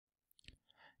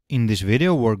In this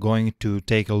video, we're going to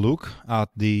take a look at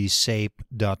the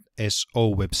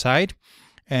shape.so website,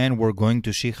 and we're going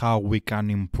to see how we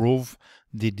can improve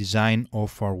the design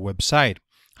of our website.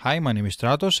 Hi, my name is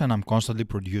Stratos and I'm constantly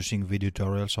producing video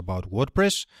tutorials about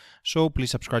WordPress, so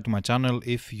please subscribe to my channel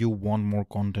if you want more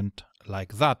content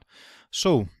like that.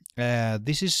 So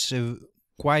this is a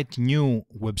quite new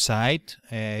website.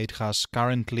 It has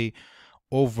currently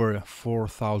over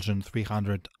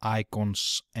 4,300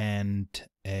 icons and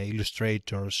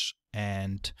illustrators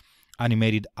and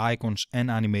animated icons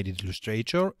and animated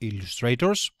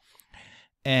illustrators.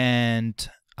 And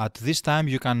at this time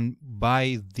you can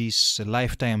buy this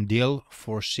lifetime deal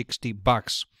for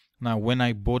 $60. Now when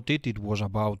I bought it, it was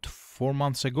about 4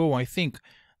 months ago, I think.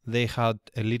 They had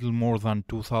a little more than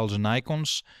 2,000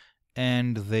 icons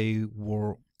and they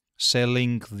were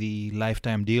selling the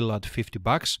lifetime deal at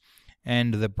 $50.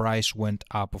 And the price went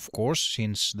up, of course,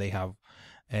 since they have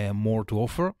more to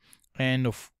offer,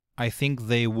 and I think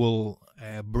they will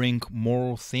bring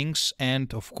more things,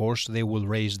 and of course they will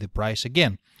raise the price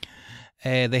again.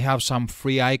 They have some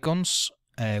free icons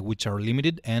which are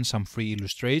limited and some free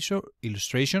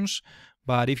illustrations,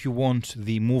 but if you want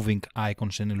the moving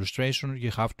icons and illustrations, you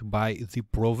have to buy the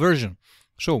pro version.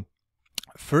 So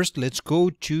first let's go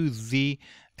to the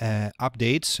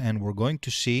updates, and we're going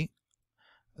to see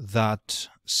that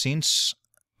since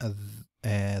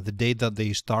the date that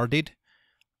they started,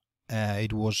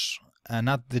 it was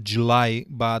not the July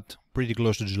but pretty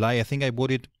close to July. I think I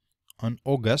bought it on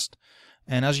August,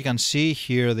 and as you can see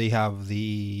here they have the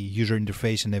user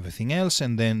interface and everything else,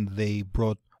 and then they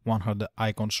brought 100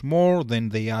 icons more, then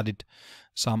they added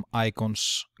some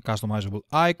icons, customizable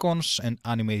icons and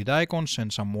animated icons,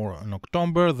 and some more in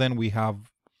October. Then we have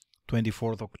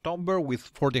 24th October with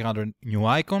 400 new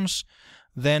icons.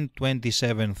 Then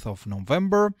 27th of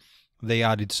November they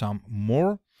added some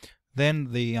more,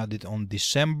 then they added on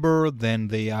December, then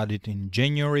they added in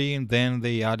January, and then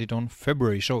they added on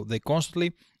February. So they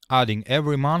constantly adding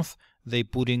every month, they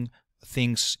putting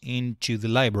things into the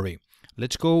library.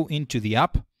 Let's go into the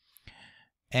app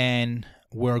and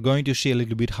we're going to see a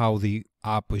little bit how the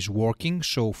app is working.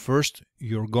 So first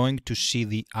you're going to see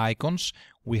the icons.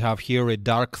 We have here a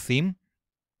dark theme,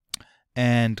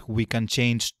 and we can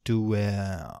change to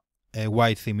a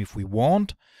white theme if we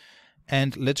want.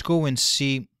 And let's go and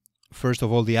see first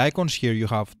of all the icons. Here you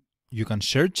can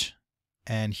search,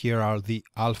 and here are the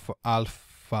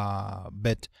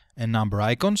alphabet and number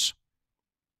icons.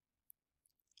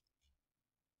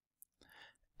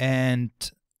 And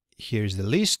here's the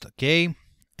list, okay.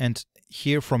 And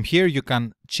from here you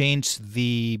can change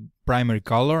the primary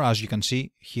color. As you can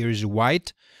see, here is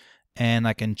white, and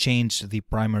I can change the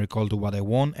primary color to what I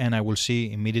want, and I will see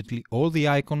immediately all the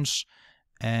icons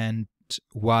and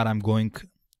what I'm going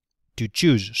to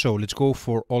choose. So let's go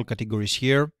for all categories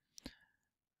here.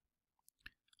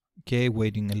 Okay,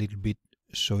 waiting a little bit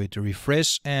so it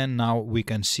refreshes, and now we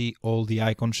can see all the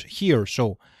icons here.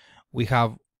 So we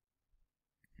have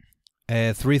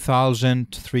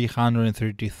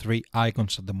 3,333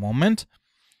 icons at the moment,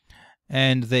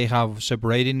 and they have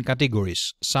separated in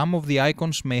categories. Some of the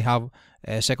icons may have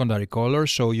a secondary color,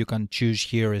 so you can choose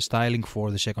here a styling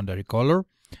for the secondary color,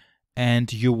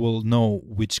 and you will know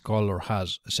which color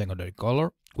has a secondary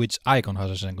color, which icon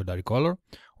has a secondary color,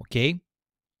 okay.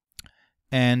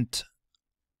 And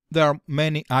there are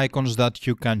many icons that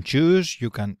you can choose. You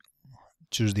can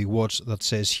choose the words that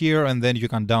says here, and then you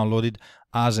can download it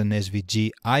as an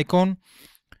SVG icon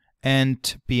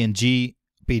and PNG,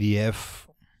 PDF.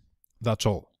 That's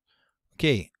all.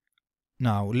 Okay,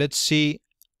 now let's see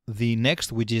the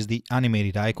next, which is the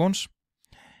animated icons.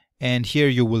 And here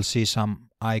you will see some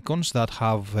icons that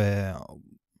have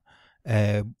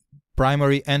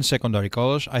primary and secondary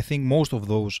colors. I think most of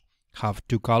those have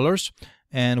two colors.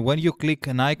 And when you click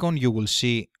an icon, you will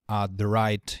see at the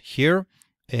right here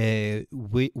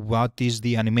what is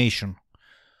the animation.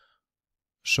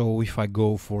 So if I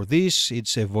go for this,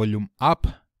 it's a volume up.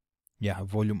 Yeah,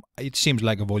 volume. It seems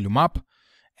like a volume up,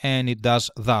 and it does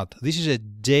that. This is a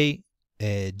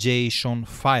JSON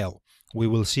file. We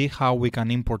will see how we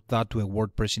can import that to a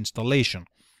WordPress installation.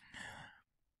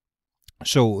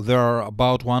 So there are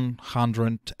about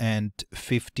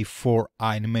 154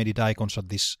 animated icons at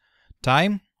this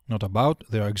time. Not about,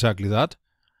 they are exactly that.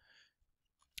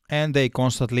 And they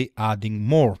constantly adding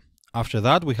more. After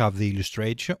that we have the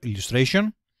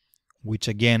illustration, which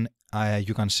again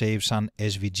you can save some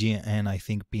SVG and I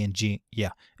think PNG,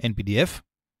 yeah, and PDF.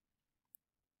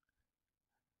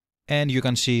 And you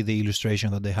can see the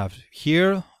illustration that they have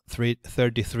here,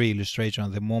 33 illustrations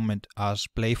at the moment as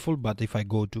playful, but if I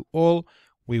go to all,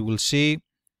 we will see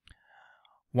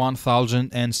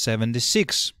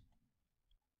 1076.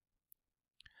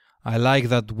 I like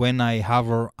that when I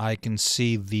hover I can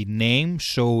see the name,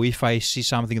 so if I see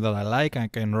something that I like I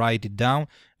can write it down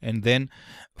and then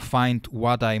find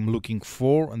what I'm looking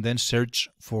for and then search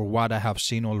for what I have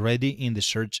seen already in the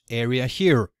search area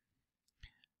here.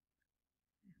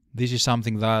 This is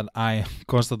something that I'm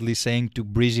constantly saying to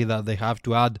Breezy, that they have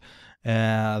to add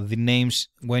the names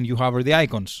when you hover the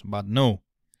icons, but no.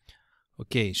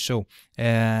 Okay, so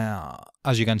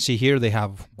as you can see here, they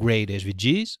have great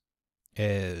SVGs.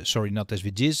 Sorry, not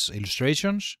SVGs,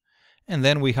 illustrations. And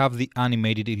then we have the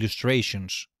animated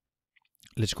illustrations.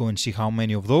 Let's go and see how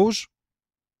many of those.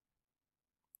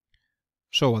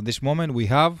 So at this moment we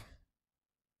have,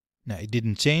 no, it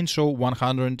didn't change, so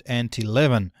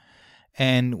 111.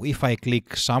 And if I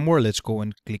click somewhere, let's go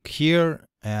and click here,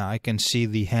 I can see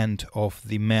the hand of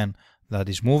the man that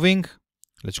is moving.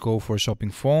 Let's go for a shopping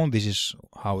phone. This is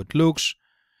how it looks.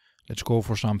 Let's go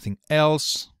for something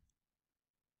else.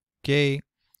 Okay,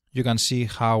 you can see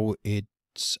how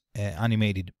it's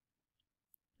animated.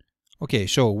 Okay,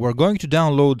 so we're going to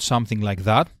download something like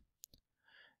that.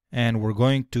 And we're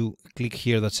going to click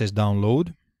here that says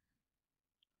download.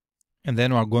 And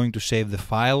then we're going to save the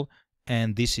file.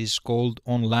 And this is called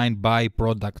Online Buy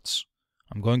Products.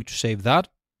 I'm going to save that.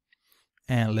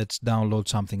 And let's download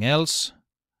something else.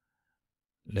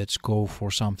 Let's go for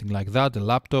something like that. A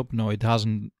laptop. No, it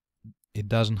doesn't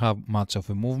have much of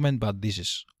a movement, but this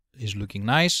is looking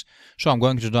nice. So I'm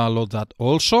going to download that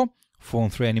also.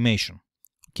 Phone 3 animation.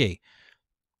 Okay.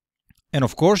 And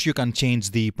of course you can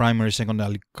change the primary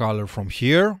secondary color from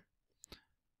here.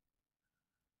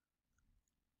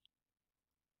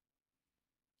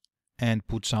 And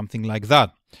put something like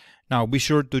that. Now be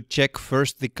sure to check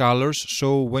first the colors,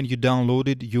 so when you download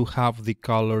it you have the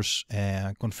colors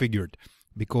configured,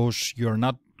 because you're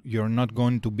not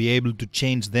going to be able to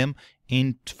change them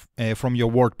from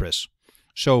your WordPress.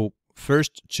 So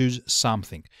first choose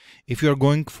something. If you're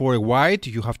going for a white,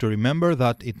 you have to remember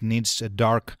that it needs a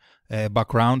dark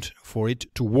background for it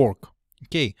to work.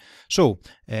 Okay, so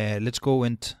let's go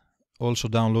and also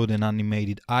download an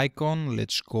animated icon.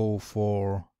 Let's go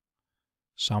for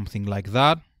something like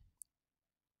that.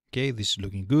 Okay, this is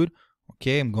looking good.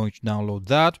 Okay, I'm going to download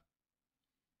that.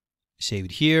 Save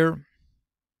it here.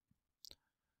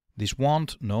 This one,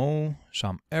 no,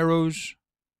 some arrows.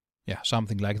 Yeah,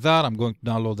 something like that. I'm going to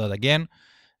download that again.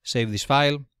 Save this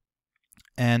file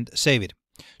and save it.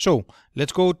 So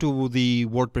let's go to the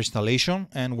WordPress installation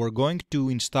and we're going to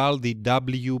install the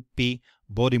WP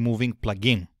Body Moving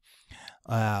plugin.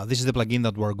 This is the plugin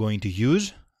that we're going to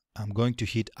use. I'm going to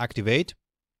hit activate.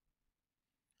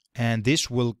 And this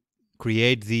will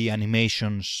create the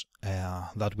animations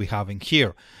that we have in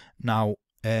here. Now,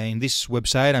 in this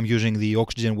website, I'm using the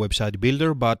Oxygen website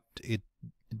builder, but it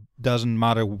doesn't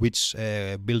matter which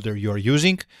builder you're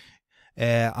using.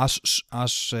 It's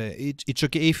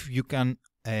okay if you can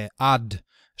add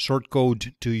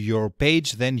shortcode to your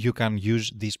page, then you can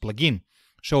use this plugin.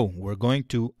 So we're going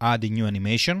to add a new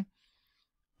animation,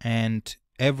 and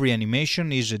every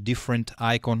animation is a different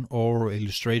icon or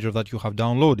illustrator that you have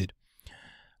downloaded.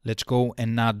 Let's go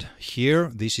and add here.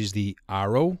 This is the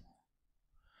arrow.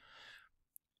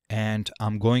 And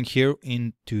I'm going here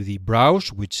into the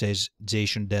browse, which says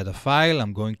JSON data file.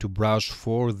 I'm going to browse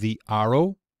for the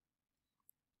arrow.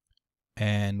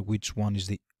 And which one is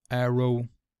the arrow?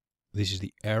 This is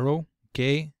the arrow.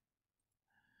 Okay.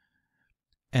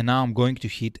 And now I'm going to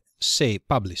hit save,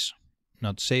 publish.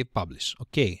 Not save, publish.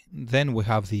 Okay, then we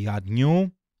have the add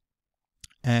new,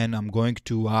 and I'm going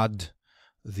to add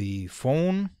the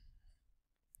phone.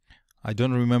 I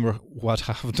don't remember what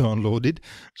I have downloaded,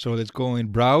 so let's go in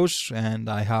browse, and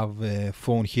I have a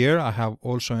phone here. I have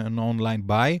also an online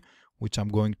buy, which I'm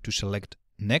going to select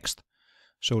next.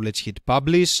 So let's hit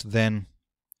publish, then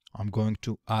I'm going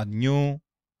to add new.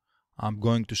 I'm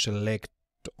going to select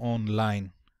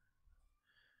online.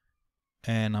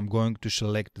 And I'm going to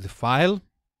select the file.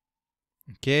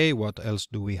 Okay, what else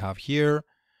do we have here?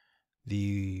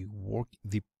 The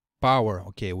power.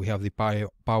 Okay, we have the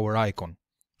power icon.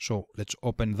 So let's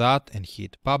open that and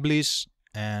hit publish,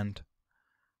 and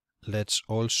let's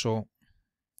also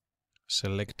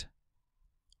select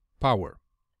power.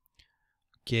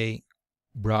 Okay,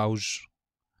 browse,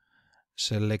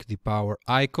 select the power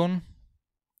icon,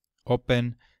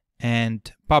 open,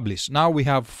 and publish. Now we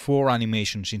have 4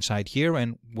 animations inside here,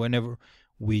 and whenever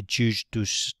we choose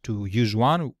to use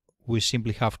one, we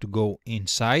simply have to go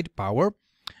inside power.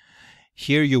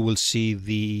 Here you will see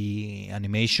the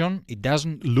animation. It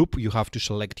doesn't loop. You have to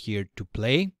select here to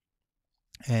play,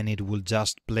 and it will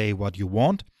just play what you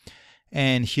want.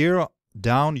 And here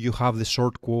down you have the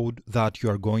shortcode that you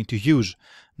are going to use.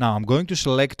 Now I'm going to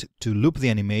select to loop the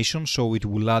animation, so it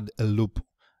will add a loop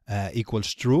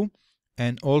equals true.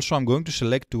 And also I'm going to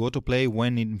select to autoplay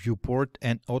when in viewport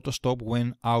and auto stop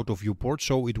when out of viewport,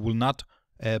 so it will not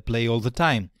play all the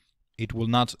time. It will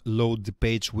not load the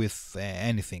page with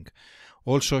anything.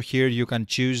 Also here you can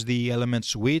choose the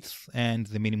element's width and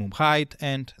the minimum height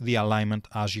and the alignment.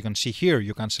 As you can see here,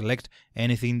 you can select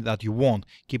anything that you want.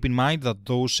 Keep in mind that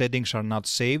those settings are not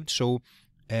saved, so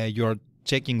you're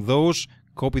checking those,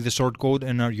 copy the shortcode,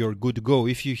 and you're good to go.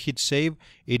 If you hit save,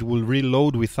 it will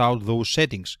reload without those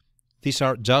settings. These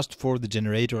are just for the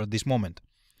generator at this moment.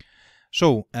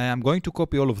 So I'm going to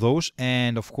copy all of those,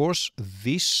 and of course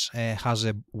this has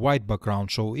a white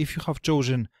background, so if you have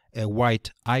chosen a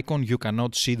white icon you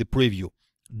cannot see the preview.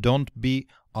 Don't be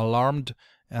alarmed,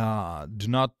 do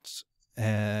not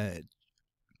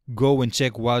go and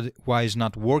check why it's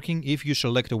not working. If you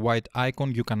select a white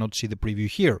icon you cannot see the preview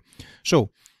here. So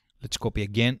let's copy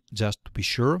again just to be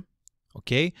sure.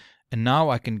 Okay, and now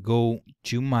I can go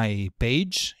to my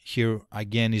page. Here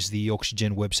again is the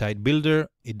Oxygen website builder.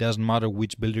 It doesn't matter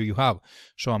which builder you have.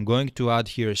 So I'm going to add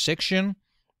here a section.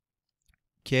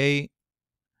 Okay,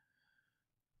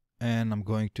 and I'm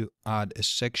going to add a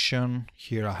section.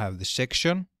 Here I have the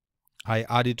section. I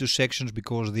added 2 sections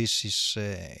because this is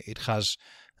it has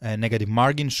a negative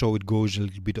margin, so it goes a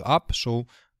little bit up. So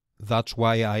that's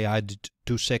why I added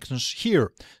 2 sections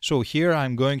here. So here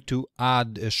I'm going to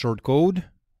add a shortcode.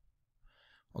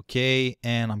 Okay,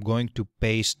 and I'm going to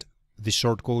paste the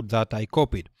shortcode that I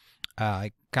copied.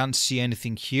 I can't see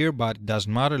anything here, but it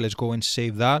doesn't matter. Let's go and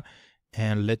save that,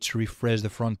 and let's refresh the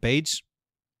front page.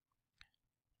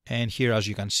 And here, as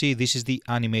you can see, this is the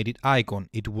animated icon.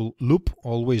 It will loop,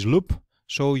 always loop,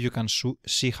 so you can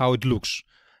see how it looks.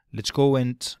 Let's go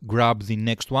and grab the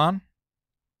next one.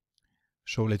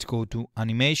 So let's go to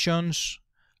animations.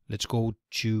 Let's go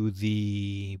to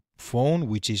the phone,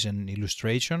 which is an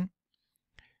illustration.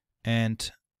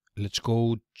 And let's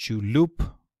go to loop,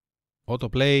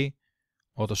 autoplay,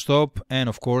 auto stop, and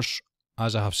of course,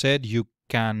 as I have said, you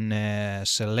can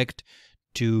select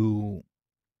to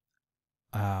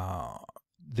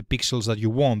the pixels that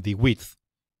you want, the width.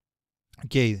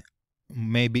 Okay,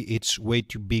 maybe it's way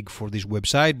too big for this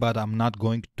website, but I'm not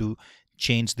going to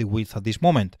change the width at this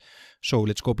moment. So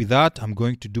let's copy that. I'm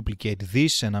going to duplicate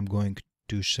this, and I'm going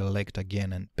to select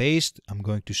again and paste. I'm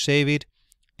going to save it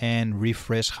and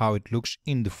refresh how it looks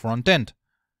in the front end.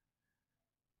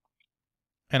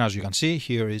 And as you can see,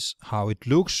 here is how it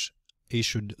looks. It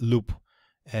should loop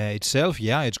itself.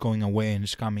 Yeah, it's going away and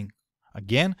it's coming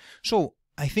again. So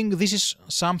I think this is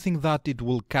something that it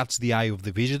will catch the eye of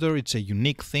the visitor. It's a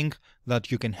unique thing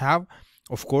that you can have.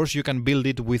 Of course, you can build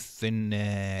it with an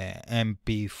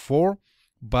MP4,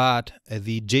 but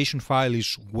the JSON file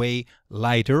is way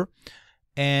lighter.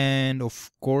 And of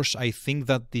course, I think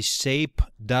that the shape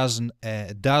does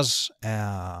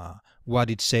what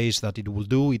it says that it will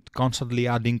do. It constantly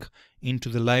adding into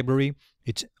the library.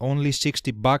 It's only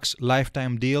 $60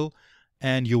 lifetime deal,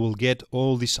 and you will get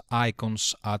all these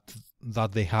icons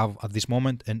that they have at this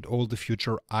moment, and all the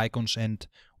future icons and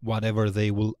whatever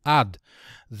they will add.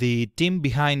 The team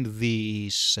behind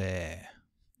this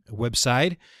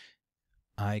website,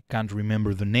 I can't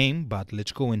remember the name, but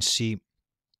let's go and see.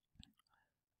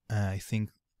 I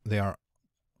think they are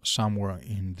somewhere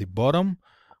in the bottom.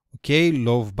 Okay,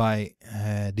 Love by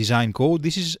Design Code.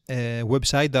 This is a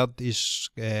website that is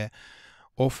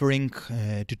offering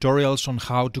tutorials on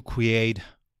how to create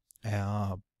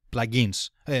plugins.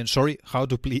 How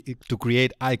to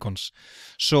create icons.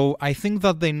 So I think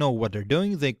that they know what they're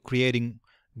doing. They're creating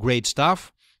great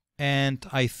stuff, and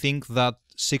I think that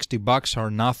 $60 are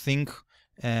nothing,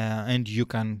 and you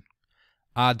can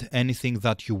add anything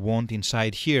that you want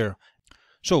inside here.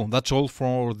 So that's all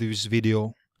for this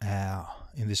video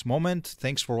in this moment.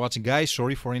 Thanks for watching, guys.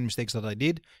 Sorry for any mistakes that I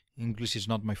did. English is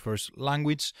not my first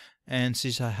language, and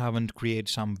since I haven't created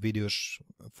some videos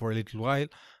for a little while,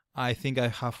 I think I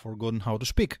have forgotten how to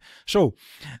speak. So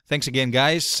thanks again,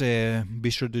 guys. Be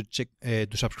sure to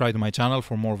subscribe to my channel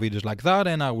for more videos like that,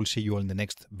 and I will see you all in the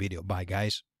next video. Bye,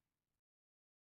 guys.